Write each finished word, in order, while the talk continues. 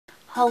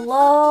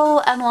Hello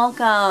and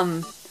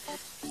welcome.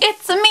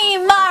 It's me,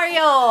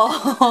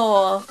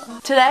 Mario!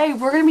 Today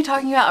we're going to be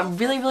talking about a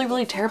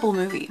really terrible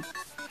movie.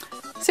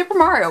 Super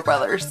Mario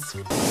Brothers.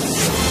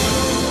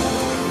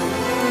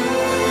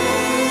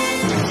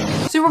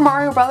 Super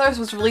Mario Brothers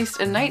was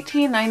released in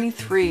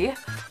 1993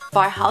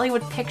 by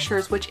Hollywood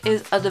Pictures, which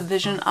is a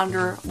division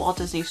under Walt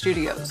Disney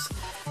Studios.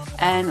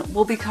 And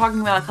we'll be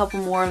talking about a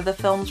couple more of the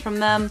films from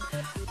them.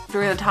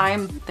 During the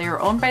time, they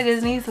were owned by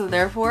Disney, so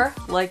therefore,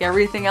 like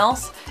everything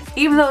else,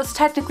 even though it's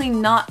technically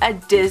not a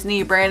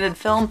Disney branded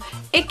film,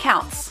 it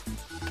counts.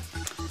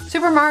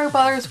 Super Mario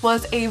Brothers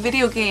was a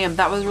video game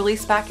that was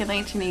released back in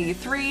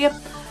 1983,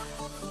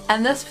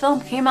 and this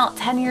film came out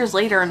 10 years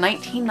later in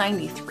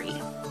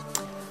 1993.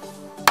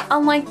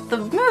 Unlike the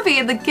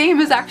movie, the game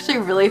is actually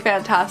really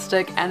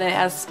fantastic, and it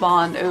has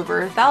spawned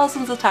over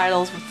thousands of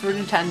titles for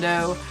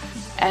Nintendo,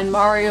 and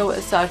Mario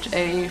is such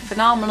a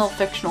phenomenal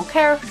fictional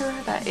character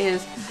that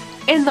is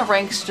in the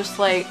ranks just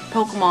like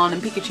Pokemon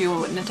and Pikachu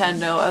with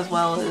Nintendo, as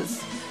well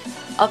as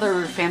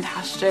other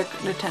fantastic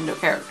Nintendo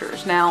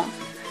characters. Now,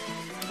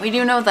 we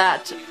do know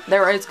that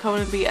there is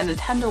going to be a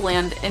Nintendo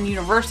Land in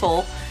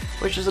Universal,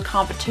 which is a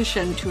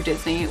competition to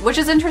Disney, which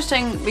is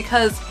interesting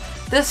because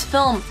this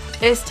film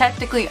is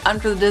technically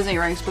under the Disney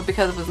ranks, but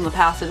because it was in the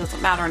past, it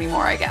doesn't matter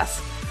anymore, I guess.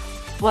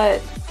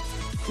 But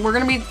we're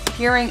going to be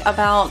hearing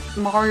about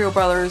Mario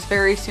Brothers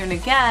very soon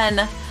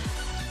again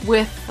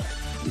with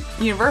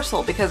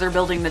Universal because they're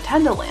building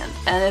Nintendo Land,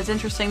 and it's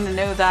interesting to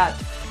know that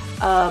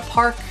a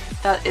park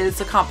that is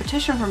a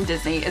competition from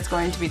Disney is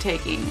going to be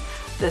taking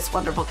this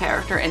wonderful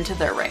character into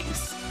their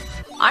ranks.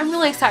 I'm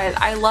really excited.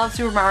 I love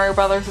Super Mario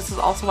Brothers. This is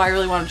also why I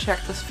really want to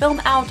check this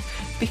film out,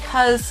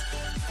 because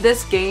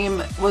this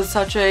game was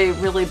such a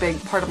really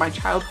big part of my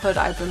childhood.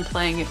 I've been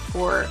playing it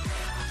for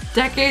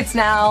decades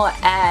now,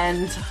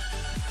 and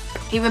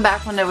even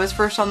back when it was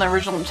first on the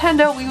original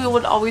Nintendo, we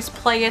would always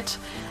play it,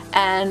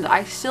 and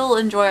I still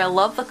enjoy it. I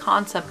love the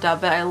concept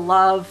of it.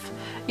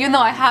 Even though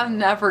I have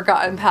never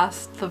gotten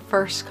past the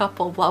first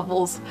couple of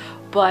levels,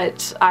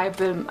 but I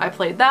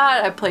played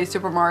that. I played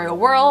Super Mario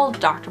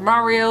World, Dr.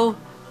 Mario,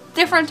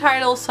 different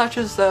titles such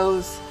as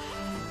those,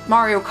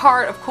 Mario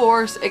Kart, of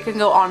course. It can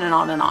go on and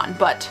on and on,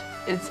 but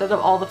instead of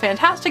all the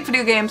fantastic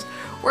video games,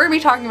 we're going to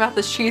be talking about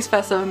this cheese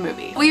fest of a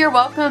movie. We are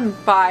welcomed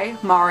by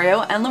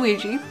Mario and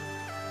Luigi,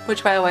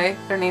 which, by the way,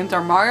 their names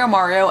are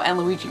Mario and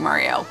Luigi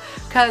Mario,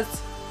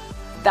 because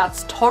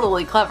that's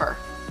totally clever.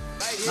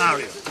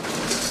 Mario.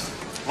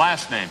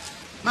 Last name?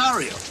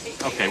 Mario.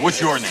 Okay, what's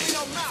your name?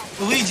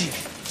 Luigi.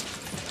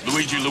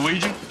 Luigi?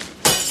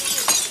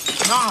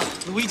 No,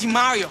 Luigi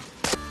Mario.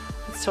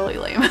 It's totally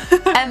lame.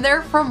 And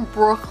they're from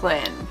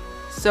Brooklyn,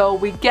 so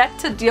we get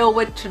to deal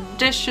with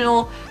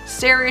traditional,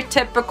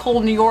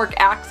 stereotypical New York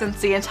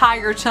accents the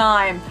entire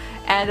time.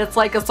 And it's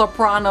like a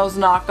Sopranos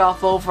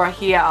knockoff over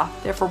here.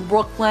 They're from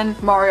Brooklyn.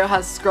 Mario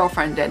has his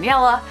girlfriend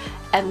Daniela,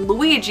 and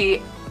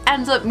Luigi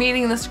ends up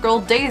meeting this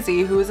girl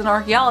Daisy, who is an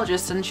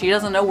archaeologist, and she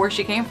doesn't know where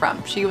she came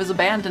from. She was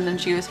abandoned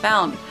and she was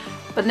found.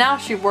 But now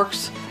she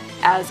works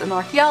as an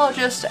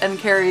archaeologist and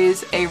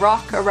carries a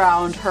rock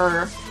around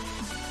her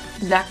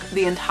neck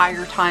the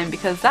entire time,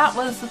 because that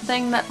was the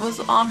thing that was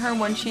on her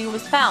when she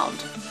was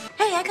found.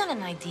 Hey, I got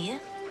an idea.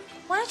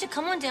 Why don't you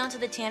come on down to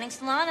the tanning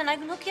salon and I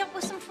can hook you up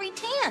with some free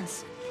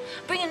tans?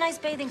 Bring a nice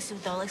bathing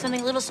suit, though, like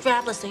something a little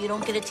strapless so you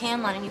don't get a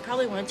tan line, and you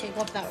probably want to take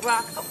off that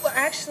rock. Well,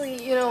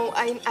 actually, you know,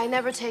 I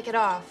never take it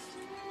off.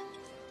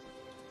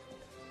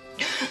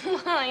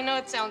 Well, I know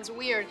it sounds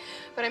weird,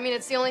 but I mean,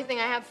 it's the only thing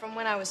I have from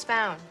when I was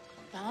found.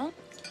 Huh?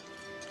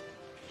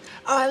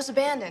 Oh, I was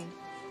abandoned.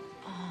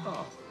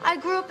 Oh. I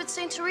grew up at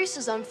St.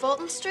 Teresa's on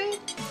Fulton Street.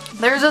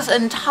 There's this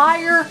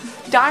entire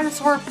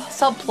dinosaur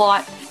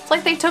subplot. It's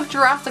like they took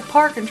Jurassic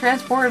Park and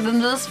transported it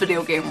into this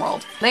video game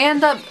world. They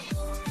end up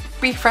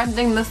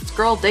befriending this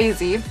girl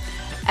Daisy,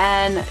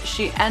 and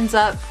she ends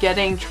up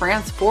getting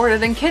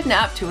transported and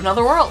kidnapped to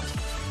another world.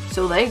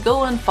 So they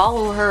go and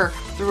follow her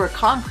through a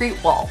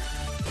concrete wall.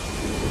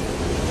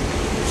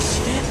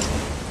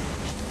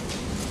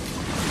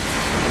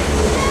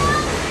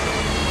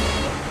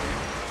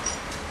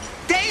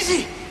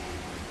 Daisy!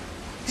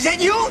 Is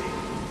that you?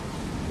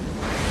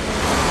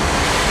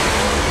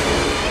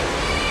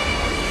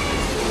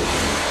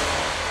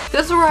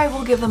 This is where I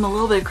will give them a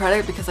little bit of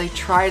credit, because I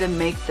try to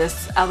make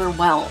this other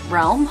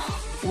realm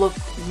look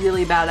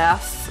really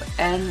badass,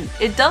 and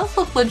it does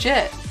look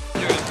legit.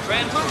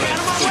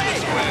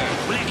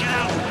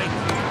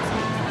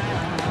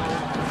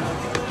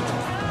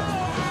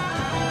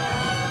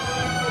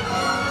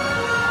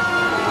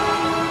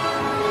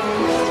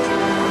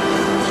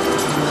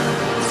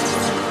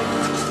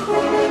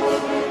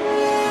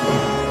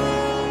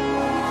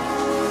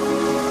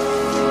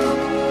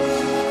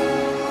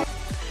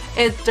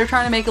 They're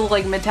trying to make it look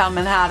like Midtown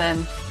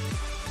Manhattan,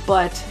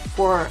 but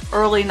for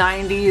early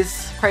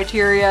 90s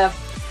criteria.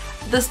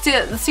 The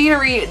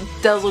scenery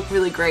does look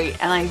really great,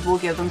 and I will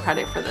give them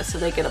credit for this, so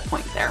they get a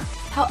point there.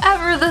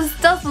 However, this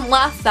doesn't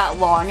last that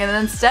long, and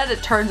instead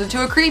it turns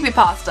into a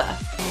creepypasta.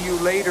 See you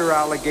later,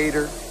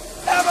 alligator.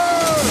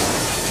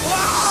 Ever!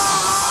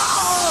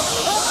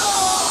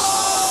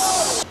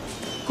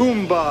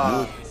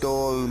 Goomba. You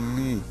stole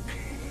me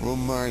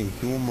from my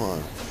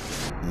humor.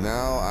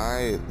 Now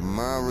I,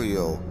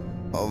 Mario,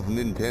 of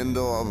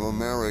Nintendo of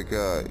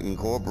America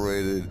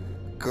Incorporated,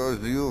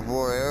 curse you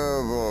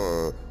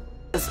forever.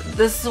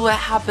 This is what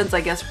happens,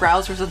 I guess.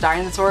 Browser's a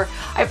dinosaur.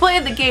 I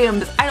played the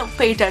games, I don't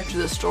pay attention to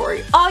the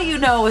story. All you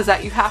know is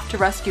that you have to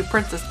rescue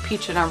Princess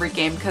Peach in every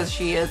game because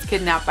she is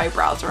kidnapped by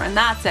Browser, and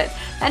that's it.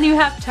 And you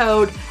have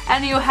Toad,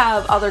 and you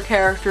have other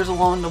characters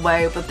along the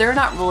way, but they're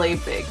not really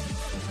big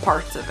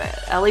parts of it.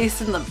 At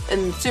least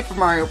in Super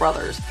Mario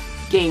Brothers,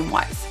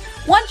 game-wise.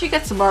 Once you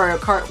get to Mario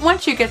Kart,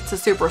 once you get to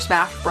Super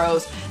Smash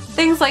Bros,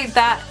 things like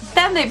that,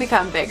 then they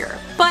become bigger.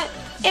 But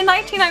in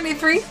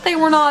 1993, they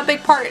were not a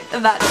big part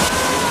of that.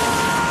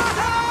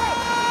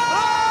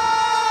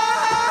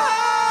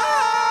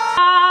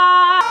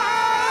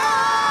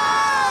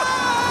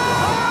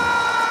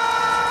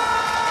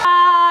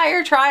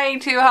 You're trying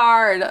too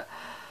hard.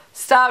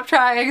 Stop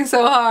trying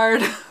so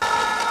hard.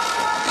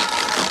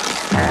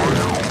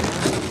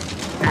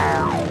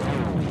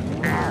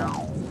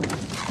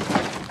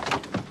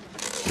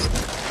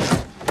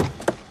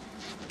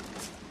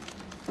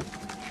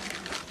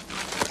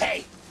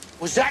 Hey,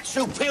 was that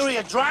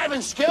superior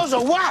driving skills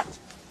or what?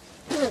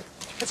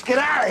 Let's get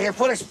out of here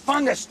before this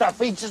fungus stuff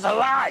eats us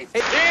alive.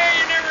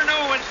 Yeah, you never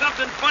know when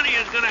something funny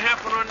is gonna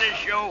happen on this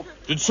show.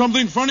 Did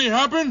something funny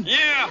happen?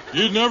 Yeah.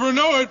 You'd never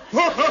know it.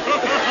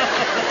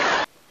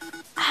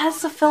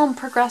 As the film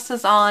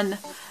progresses on,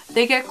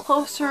 they get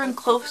closer and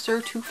closer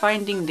to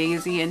finding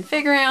Daisy and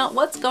figuring out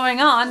what's going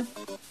on.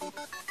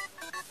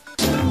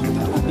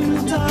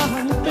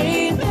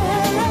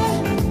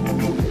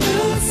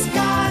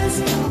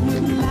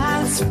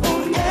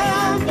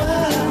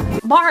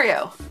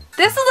 Mario,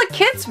 this is a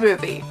kids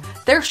movie.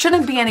 There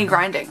shouldn't be any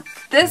grinding.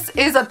 This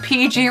is a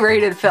PG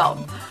rated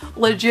film.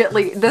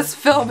 Legitly, this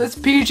film is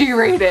PG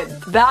rated.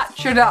 That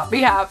should not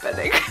be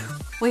happening.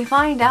 We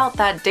find out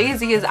that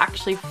Daisy is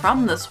actually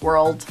from this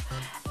world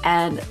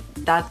and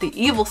that the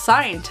evil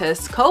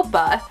scientist,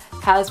 Koopa,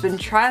 has been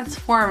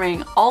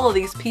transforming all of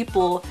these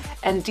people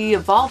and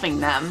de-evolving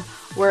them,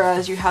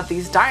 whereas you have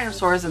these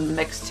dinosaurs in the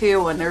mix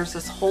too, and there's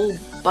this whole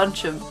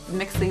bunch of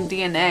mixing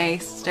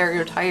DNA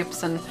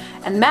stereotypes and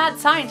mad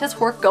scientist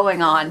work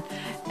going on.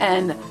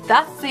 And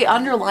that's the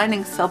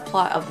underlining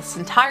subplot of this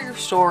entire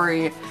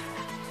story,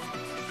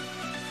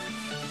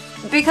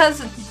 because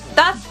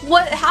that's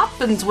what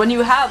happens when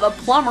you have a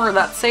plumber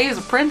that saves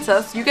a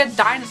princess. You get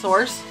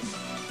dinosaurs.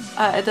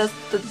 It does,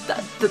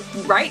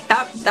 right?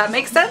 That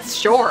makes sense?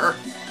 Sure.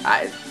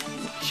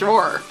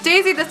 Sure.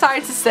 Daisy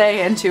decides to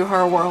stay into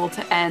her world,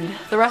 and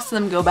the rest of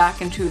them go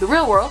back into the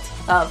real world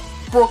of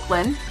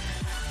Brooklyn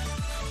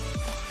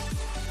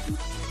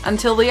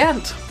until the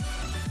end.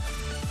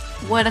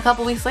 When a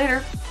couple weeks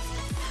later,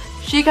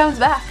 she comes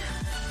back.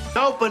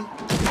 Open.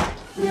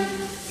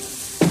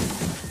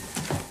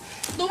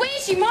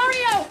 Luigi,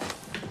 Mario!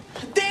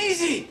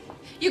 Daisy!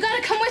 You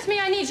gotta come with me,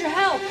 I need your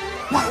help.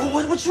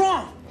 What's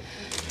wrong?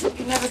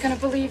 You're never gonna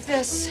believe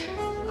this.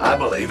 I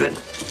believe it.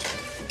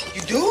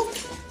 You do?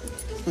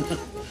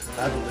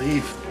 I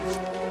believe.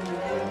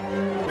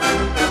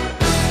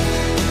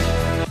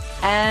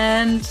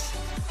 And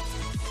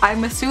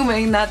I'm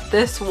assuming that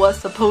this was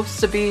supposed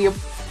to be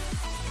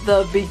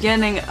the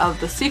beginning of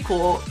the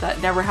sequel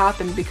that never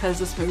happened because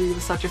this movie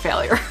was such a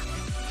failure.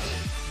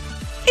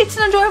 It's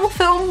an enjoyable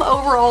film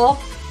overall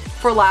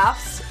for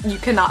laughs. You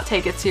cannot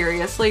take it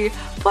seriously,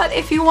 but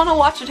if you want to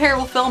watch a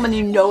terrible film and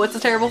you know it's a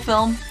terrible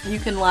film, you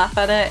can laugh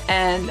at it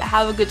and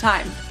have a good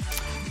time.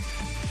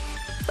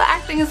 The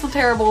acting isn't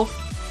terrible.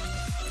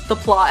 The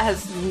plot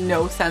has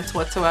no sense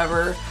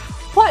whatsoever,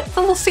 but the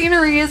little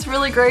scenery is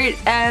really great,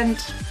 and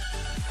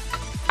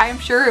I'm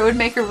sure it would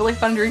make a really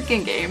fun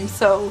drinking game.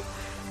 So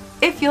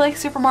if you like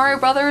Super Mario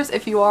Brothers,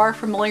 if you are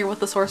familiar with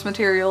the source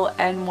material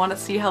and want to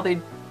see how they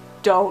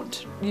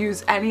don't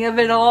use any of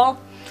it at all,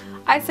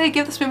 I'd say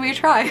give this movie a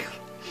try.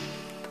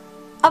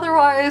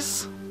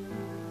 Otherwise,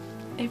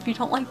 if you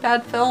don't like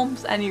bad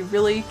films and you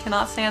really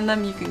cannot stand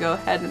them, you can go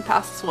ahead and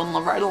pass this one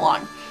right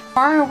along.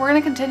 Tomorrow we're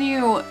going to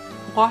continue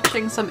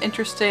watching some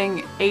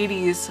interesting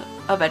 80s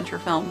adventure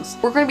films.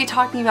 We're going to be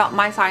talking about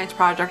My Science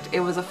Project.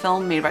 It was a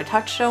film made by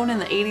Touchstone in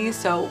the 80s,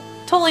 so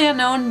totally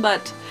unknown,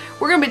 but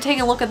we're going to be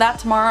taking a look at that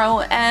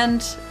tomorrow.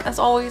 And as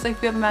always, I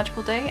hope you have a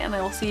magical day, and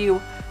I will see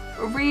you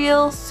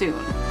real soon.